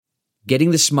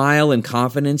Getting the smile and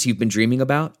confidence you've been dreaming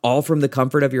about, all from the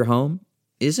comfort of your home,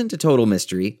 isn't a total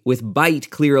mystery with Byte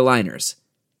clear aligners.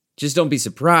 Just don't be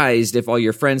surprised if all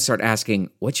your friends start asking,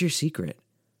 "What's your secret?"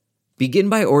 Begin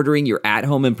by ordering your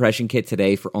at-home impression kit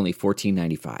today for only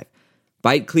 $14.95.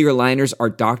 Byte clear aligners are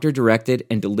doctor-directed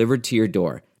and delivered to your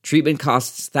door. Treatment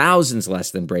costs thousands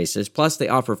less than braces, plus they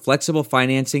offer flexible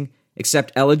financing,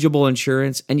 accept eligible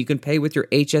insurance, and you can pay with your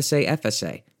HSA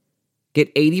FSA. Get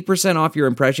 80% off your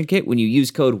impression kit when you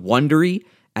use code WONDERY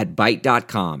at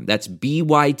Byte.com. That's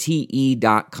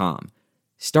BYTE.com.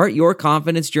 Start your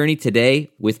confidence journey today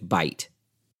with Byte.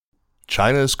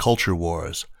 China's Culture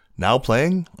Wars, now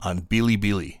playing on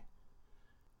Bilibili.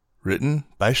 Written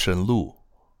by Shen Lu.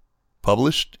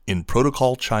 Published in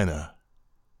Protocol China.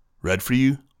 Read for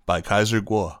you by Kaiser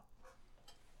Guo.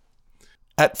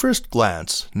 At first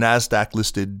glance,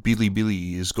 NASDAQ-listed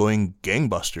Bilibili is going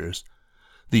gangbusters.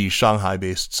 The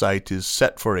Shanghai-based site is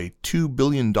set for a $2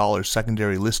 billion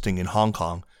secondary listing in Hong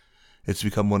Kong. It's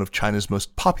become one of China's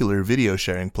most popular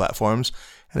video-sharing platforms,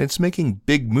 and it's making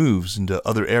big moves into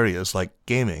other areas like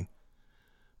gaming.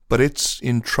 But it's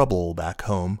in trouble back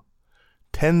home.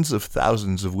 Tens of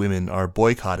thousands of women are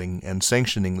boycotting and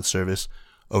sanctioning the service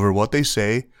over what they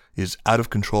say is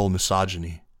out-of-control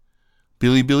misogyny.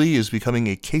 Bilibili is becoming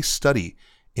a case study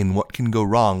in what can go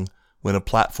wrong when a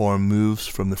platform moves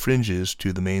from the fringes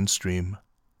to the mainstream.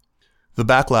 The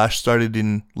backlash started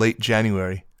in late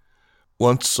January.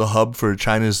 Once a hub for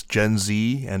China's Gen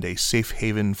Z and a safe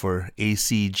haven for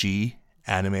ACG,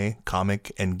 anime,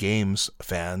 comic, and games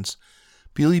fans,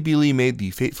 Bilibili made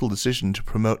the fateful decision to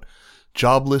promote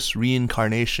jobless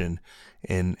reincarnation,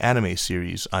 an anime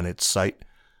series on its site.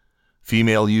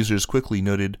 Female users quickly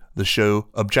noted the show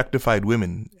objectified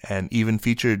women and even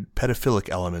featured pedophilic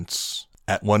elements.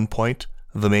 At one point,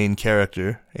 the main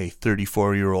character, a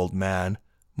 34-year-old man,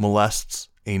 molests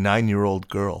a 9-year-old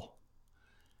girl.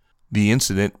 The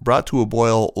incident brought to a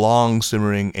boil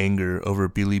long-simmering anger over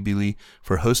Bilibili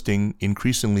for hosting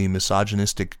increasingly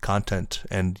misogynistic content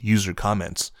and user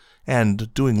comments,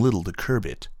 and doing little to curb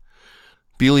it.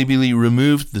 Bilibili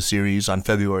removed the series on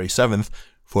February 7th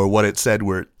for what it said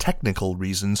were technical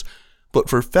reasons, but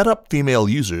for fed-up female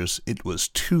users, it was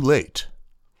too late.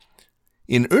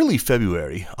 In early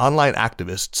February, online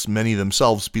activists, many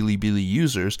themselves Bilibili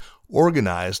users,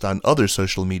 organized on other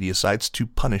social media sites to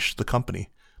punish the company.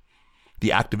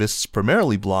 The activists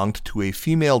primarily belonged to a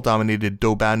female-dominated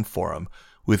Douban forum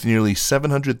with nearly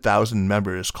 700,000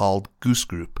 members called Goose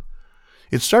Group.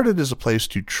 It started as a place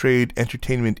to trade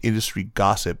entertainment industry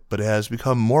gossip, but it has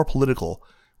become more political,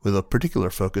 with a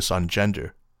particular focus on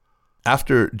gender.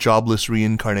 After jobless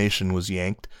reincarnation was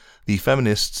yanked, the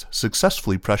feminists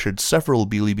successfully pressured several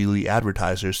Bilibili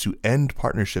advertisers to end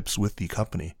partnerships with the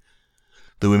company.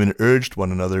 The women urged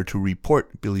one another to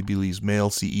report Bilibili's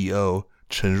male CEO,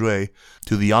 Chen Rui,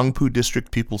 to the Yangpu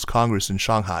District People's Congress in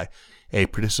Shanghai, a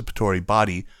participatory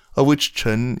body of which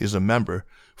Chen is a member,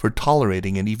 for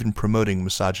tolerating and even promoting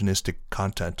misogynistic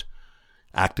content.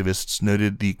 Activists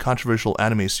noted the controversial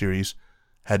anime series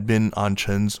had been on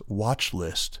Chen's watch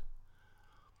list.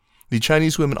 The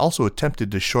Chinese women also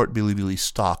attempted to short Bilibili's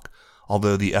stock,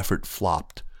 although the effort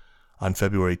flopped. On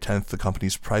February 10th, the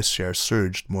company's price share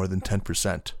surged more than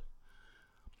 10%.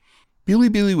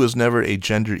 Bilibili was never a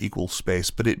gender-equal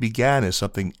space, but it began as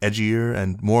something edgier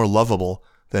and more lovable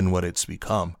than what it's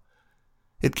become.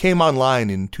 It came online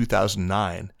in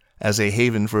 2009 as a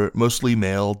haven for mostly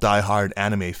male, die-hard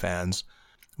anime fans,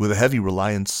 with a heavy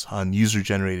reliance on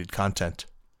user-generated content.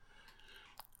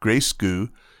 Grace Gu,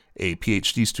 a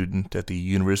PhD student at the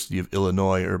University of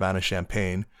Illinois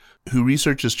Urbana-Champaign, who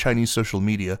researches Chinese social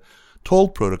media,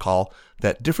 told Protocol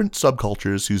that different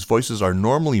subcultures whose voices are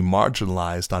normally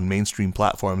marginalized on mainstream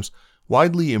platforms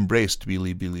widely embraced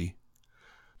Bilibili.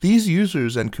 These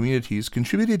users and communities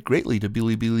contributed greatly to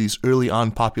Bilibili's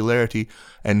early-on popularity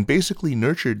and basically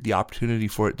nurtured the opportunity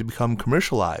for it to become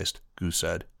commercialized, Gu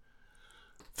said.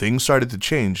 Things started to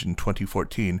change in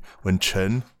 2014 when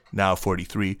Chen, now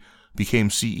 43, became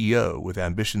CEO with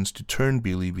ambitions to turn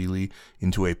Bilibili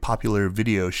into a popular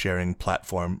video-sharing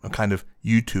platform, a kind of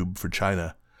YouTube for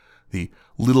China. The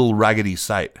little raggedy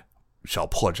site, 小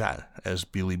破站, as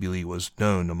Bilibili was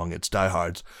known among its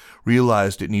diehards,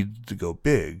 realized it needed to go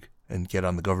big and get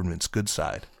on the government's good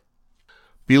side.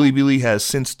 Bilibili has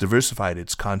since diversified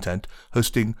its content,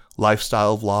 hosting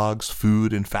lifestyle vlogs,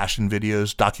 food and fashion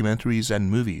videos, documentaries, and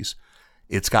movies.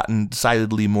 It's gotten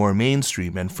decidedly more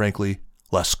mainstream and, frankly,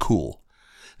 less cool.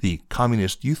 The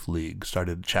Communist Youth League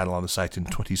started a channel on the site in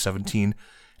 2017,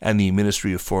 and the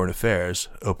Ministry of Foreign Affairs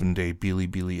opened a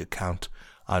Bilibili account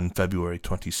on February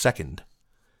 22nd.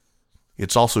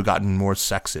 It's also gotten more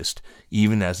sexist,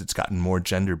 even as it's gotten more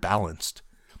gender balanced.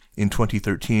 In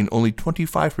 2013, only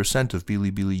 25% of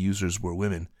Bilibili users were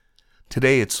women.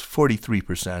 Today, it's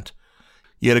 43%.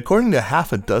 Yet, according to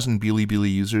half a dozen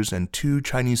Bilibili users and 2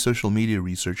 Chinese social media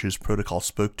researchers Protocol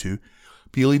spoke to,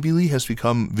 Bilibili has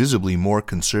become visibly more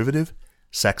conservative,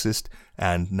 sexist,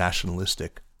 and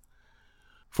nationalistic.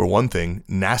 For one thing,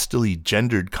 nastily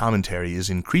gendered commentary is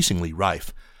increasingly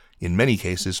rife, in many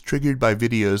cases triggered by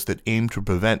videos that aim to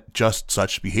prevent just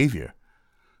such behavior.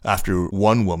 After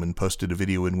one woman posted a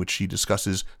video in which she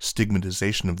discusses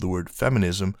stigmatization of the word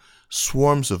feminism,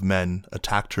 swarms of men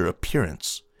attacked her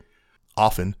appearance.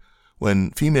 Often, when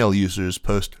female users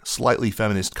post slightly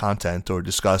feminist content or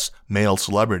discuss male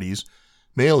celebrities,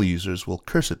 male users will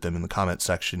curse at them in the comment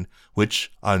section,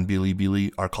 which on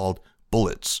Bilibili are called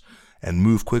bullets, and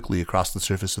move quickly across the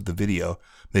surface of the video,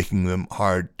 making them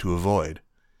hard to avoid.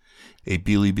 A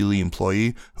Bilibili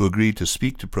employee who agreed to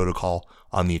speak to Protocol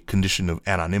on the condition of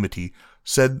anonymity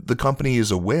said the company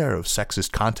is aware of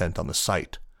sexist content on the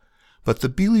site. But the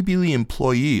Bilibili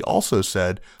employee also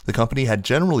said the company had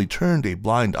generally turned a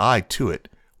blind eye to it,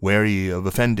 wary of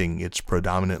offending its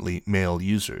predominantly male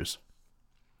users.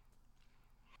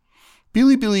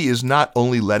 Bilibili is not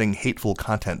only letting hateful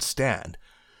content stand,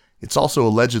 it's also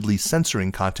allegedly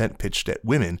censoring content pitched at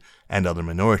women and other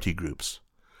minority groups.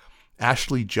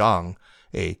 Ashley Zhang,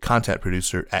 a content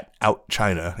producer at Out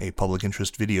China, a public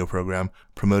interest video program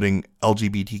promoting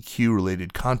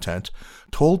LGBTQ-related content,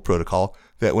 told Protocol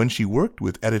that when she worked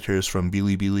with editors from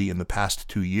Bilibili in the past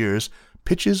 2 years,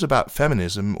 pitches about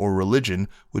feminism or religion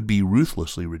would be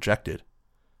ruthlessly rejected.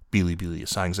 Bilibili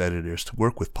assigns editors to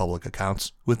work with public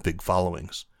accounts with big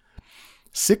followings.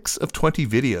 6 of 20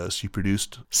 videos she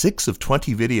produced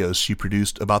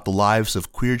about the lives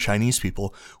of queer Chinese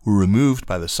people were removed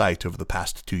by the site over the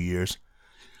past 2 years.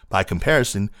 By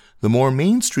comparison, the more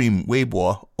mainstream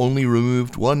Weibo only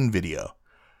removed 1 video.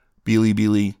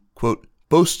 Bilibili, quote,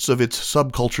 boasts of its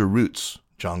subculture roots,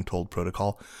 Zhang told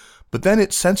Protocol, but then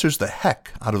it censors the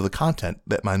heck out of the content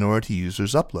that minority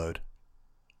users upload.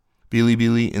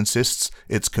 Bilibili insists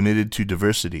it's committed to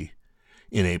diversity.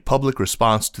 In a public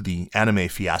response to the anime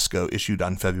fiasco issued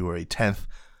on February 10th,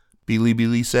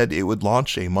 Bilibili said it would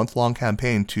launch a month-long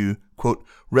campaign to, quote,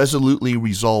 resolutely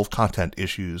resolve content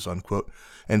issues, unquote,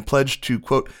 and pledged to,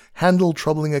 quote, handle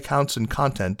troubling accounts and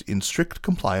content in strict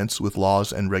compliance with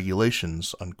laws and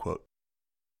regulations, unquote.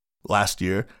 Last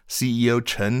year, CEO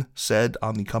Chen said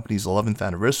on the company's 11th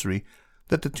anniversary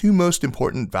that the 2 most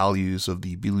important values of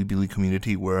the Bilibili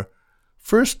community were,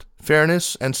 first,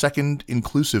 fairness, and second,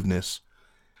 inclusiveness.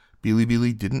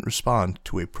 Bilibili didn't respond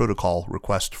to a Protocol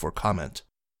request for comment.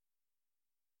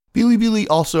 Bilibili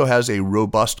also has a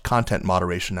robust content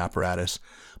moderation apparatus,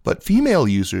 but female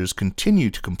users continue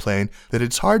to complain that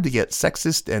it's hard to get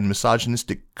sexist and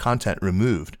misogynistic content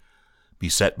removed.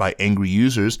 Beset by angry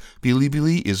users,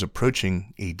 Bilibili is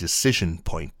approaching a decision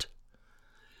point.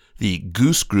 The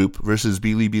Goose Group versus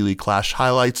Bilibili clash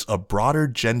highlights a broader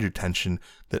gender tension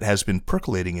that has been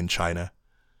percolating in China.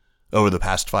 Over the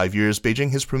past 5 years,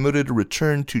 Beijing has promoted a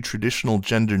return to traditional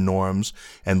gender norms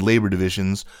and labor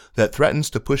divisions that threatens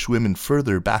to push women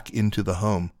further back into the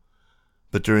home.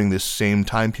 But during this same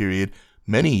time period,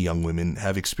 many young women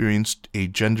have experienced a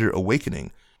gender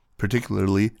awakening,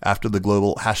 particularly after the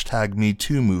global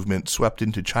 #MeToo movement swept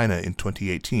into China in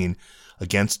 2018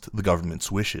 against the government's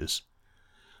wishes.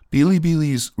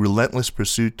 Bilibili's relentless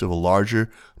pursuit of a larger,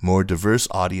 more diverse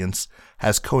audience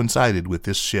has coincided with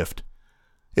this shift.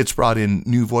 It's brought in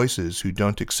new voices who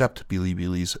don't accept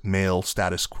Bilibili's male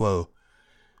status quo.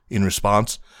 In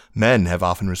response, men have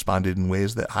often responded in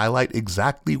ways that highlight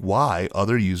exactly why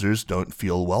other users don't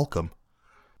feel welcome.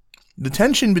 The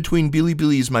tension between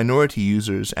Bilibili's minority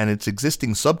users and its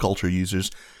existing subculture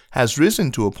users has risen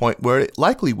to a point where it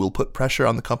likely will put pressure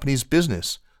on the company's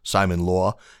business, Simon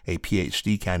Law, a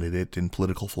PhD candidate in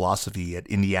political philosophy at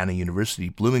Indiana University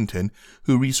Bloomington,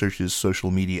 who researches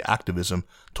social media activism,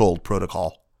 told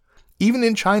Protocol. Even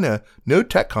in China, no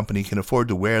tech company can afford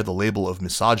to wear the label of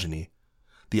misogyny.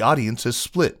 The audience is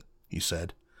split, he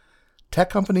said. Tech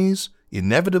companies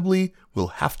inevitably will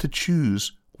have to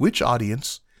choose which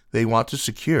audience they want to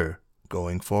secure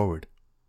going forward.